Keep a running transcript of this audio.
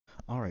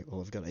Alright,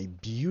 well, I've got a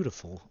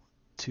beautiful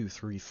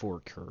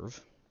 2-3-4 curve.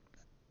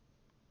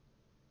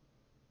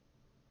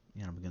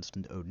 And I'm against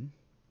an Odin.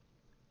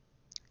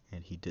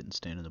 And he didn't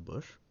stand in the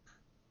bush.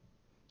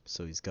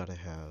 So he's got to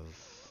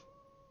have...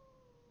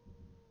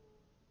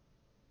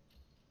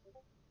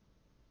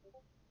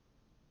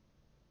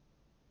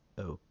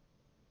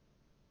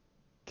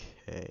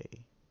 Okay.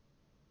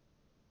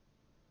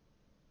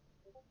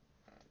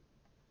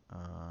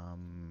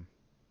 Um...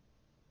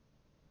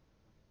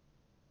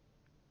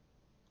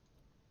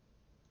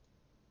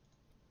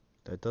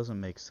 That doesn't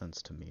make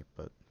sense to me,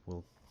 but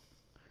we'll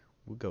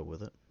go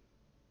with it.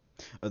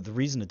 The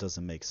reason it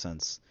doesn't make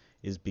sense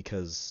is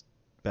because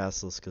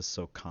Basilisk is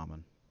so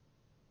common.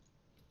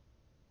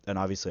 And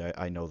obviously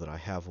I know that I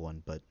have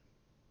one, but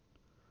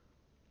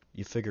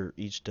you figure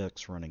each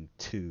deck's running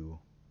 2,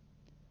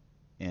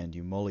 and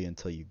you mully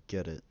until you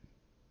get it.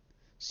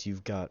 So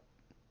you've got...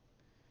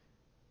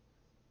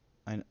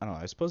 I don't know,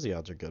 I suppose the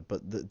odds are good,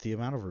 but the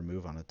amount of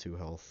remove on a 2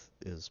 health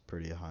is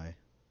pretty high.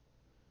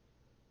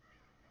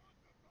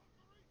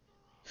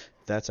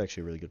 That's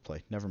actually a really good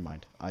play. Never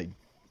mind. I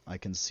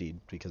concede,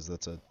 because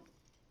that's a...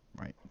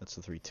 Right, that's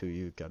a 3-2,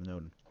 you got an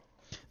Odin.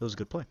 That was a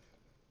good play.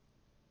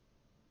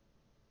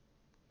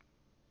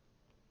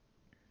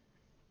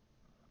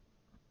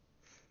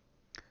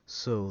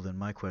 So then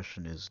my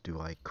question is, do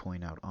I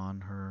coin out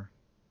on her?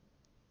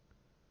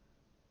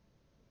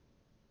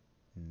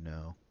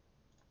 No.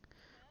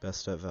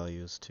 Best stat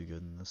value is too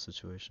good in this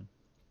situation.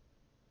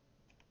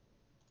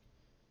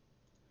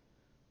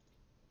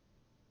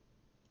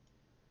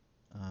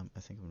 I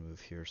think I'm gonna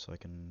move here so I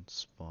can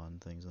spawn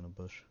things in a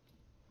bush.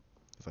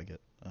 If I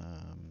get,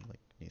 like,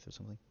 Neath or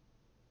something.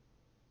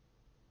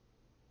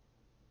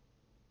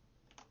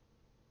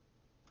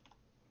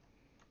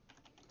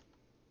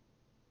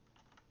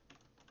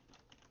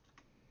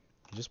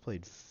 He just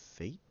played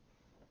Fate,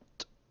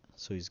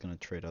 so he's gonna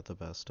trade out the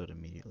Bastard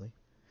immediately.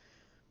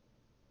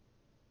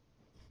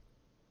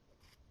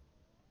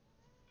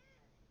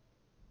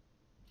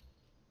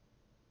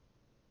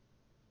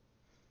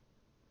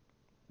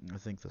 I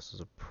think this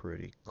is a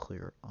pretty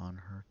clear on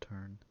her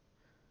turn.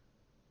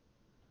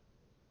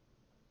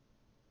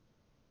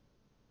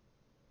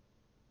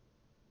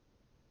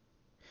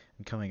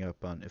 And coming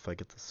up on, if I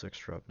get the 6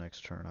 drop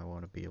next turn, I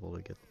want to be able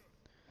to get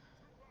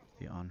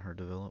the on her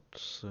developed,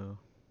 so...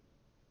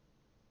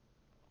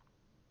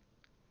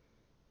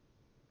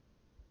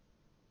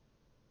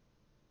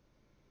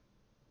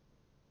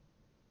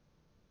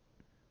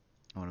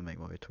 I want to make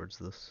my way towards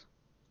this.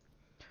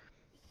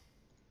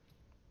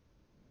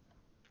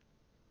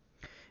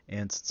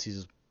 And since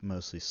he's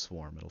mostly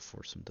Swarm, it'll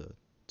force him to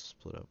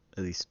split up.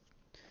 At least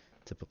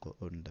typical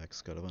Odin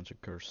deck's got a bunch of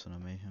Curse and a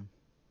Mayhem.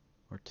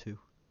 Or 2.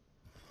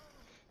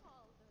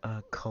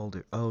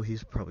 Calder. Oh,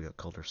 he's probably got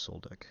Calder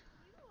Soul deck.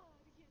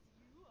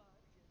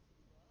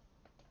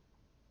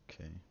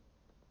 Okay.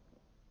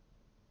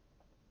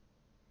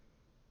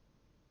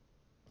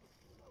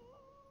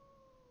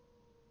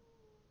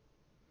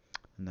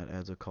 And that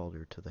adds a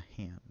Calder to the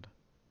hand.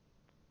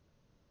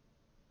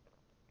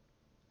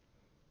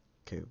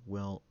 Okay,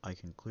 well, I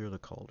can clear the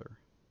Calder.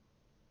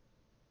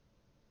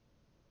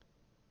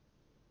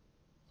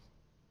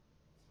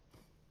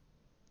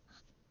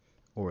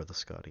 Or the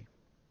Scotty.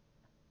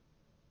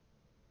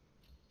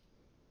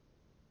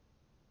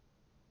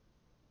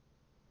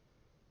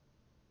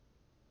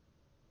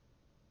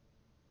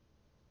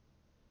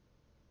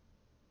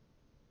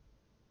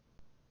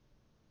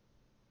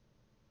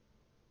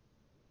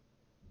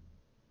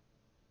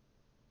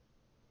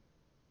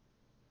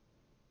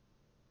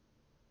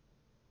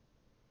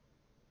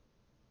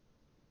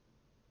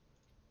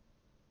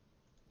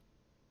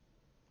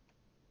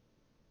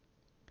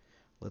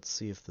 Let's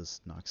see if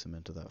this knocks him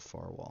into that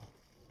far wall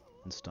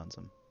and stuns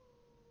him.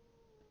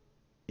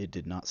 It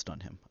did not stun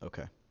him.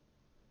 Okay.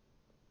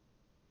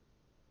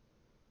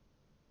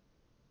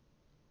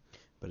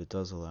 But it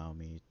does allow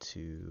me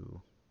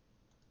to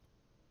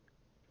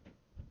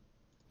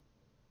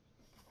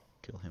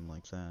kill him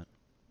like that.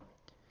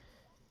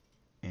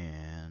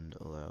 And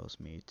allows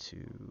me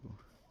to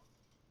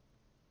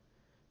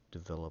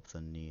develop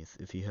the Neath.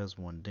 If he has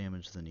 1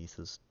 damage, the Neath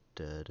is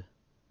dead.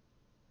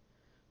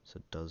 So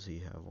does he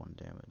have 1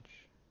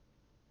 damage?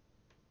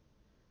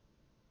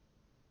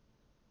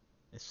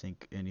 I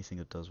think anything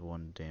that does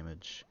 1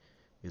 damage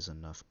is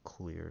enough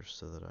clear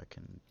so that I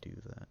can do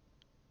that.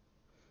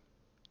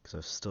 Because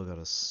I've still got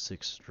a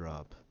 6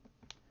 drop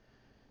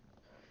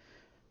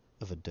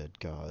of a dead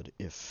god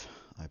if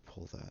I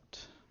pull that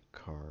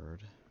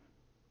card.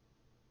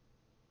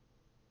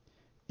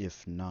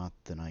 If not,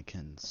 then I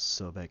can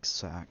Sobek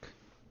sack.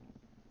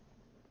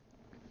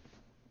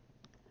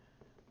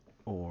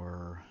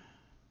 Or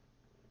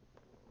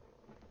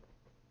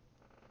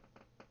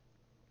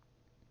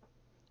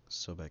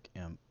Sobek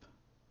Imp.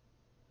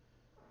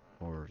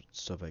 Or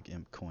Sobek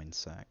Imp coin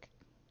sack.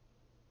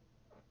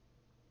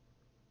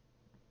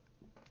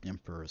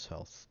 Emperor's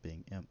health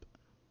being Imp.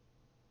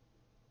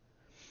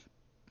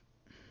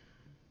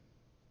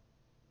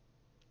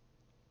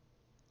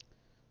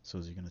 So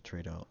is he gonna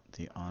trade out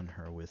the on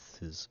her with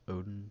his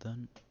Odin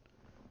then?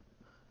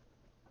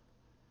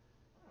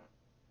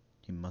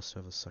 He must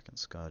have a second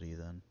Scotty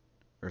then.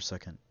 Or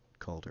second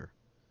Calder.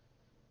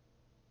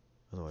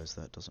 Otherwise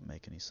that doesn't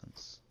make any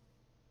sense.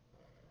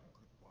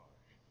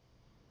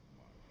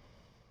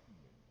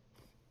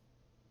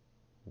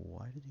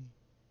 Why did he...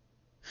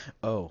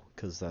 Oh,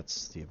 because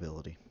that's the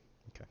ability.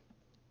 Okay.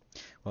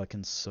 Well, I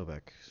can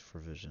Sobek for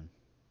vision.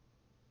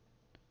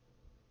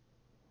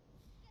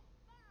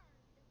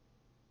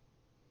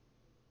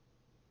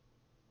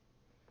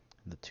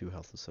 And the 2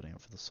 health is setting up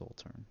for the soul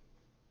turn.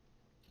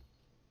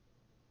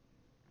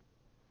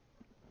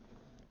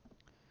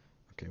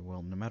 Okay,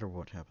 well, no matter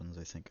what happens,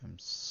 I think I'm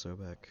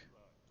Sobek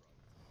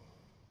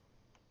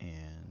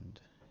and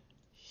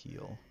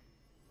heal.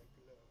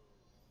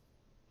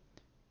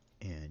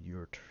 And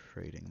you're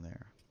trading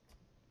there.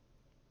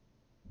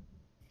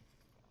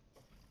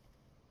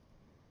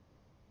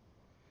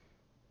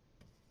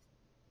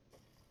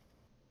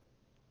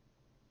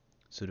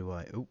 So do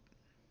I... Oh.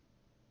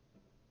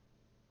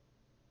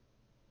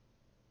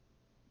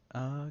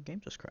 Game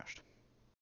just crashed.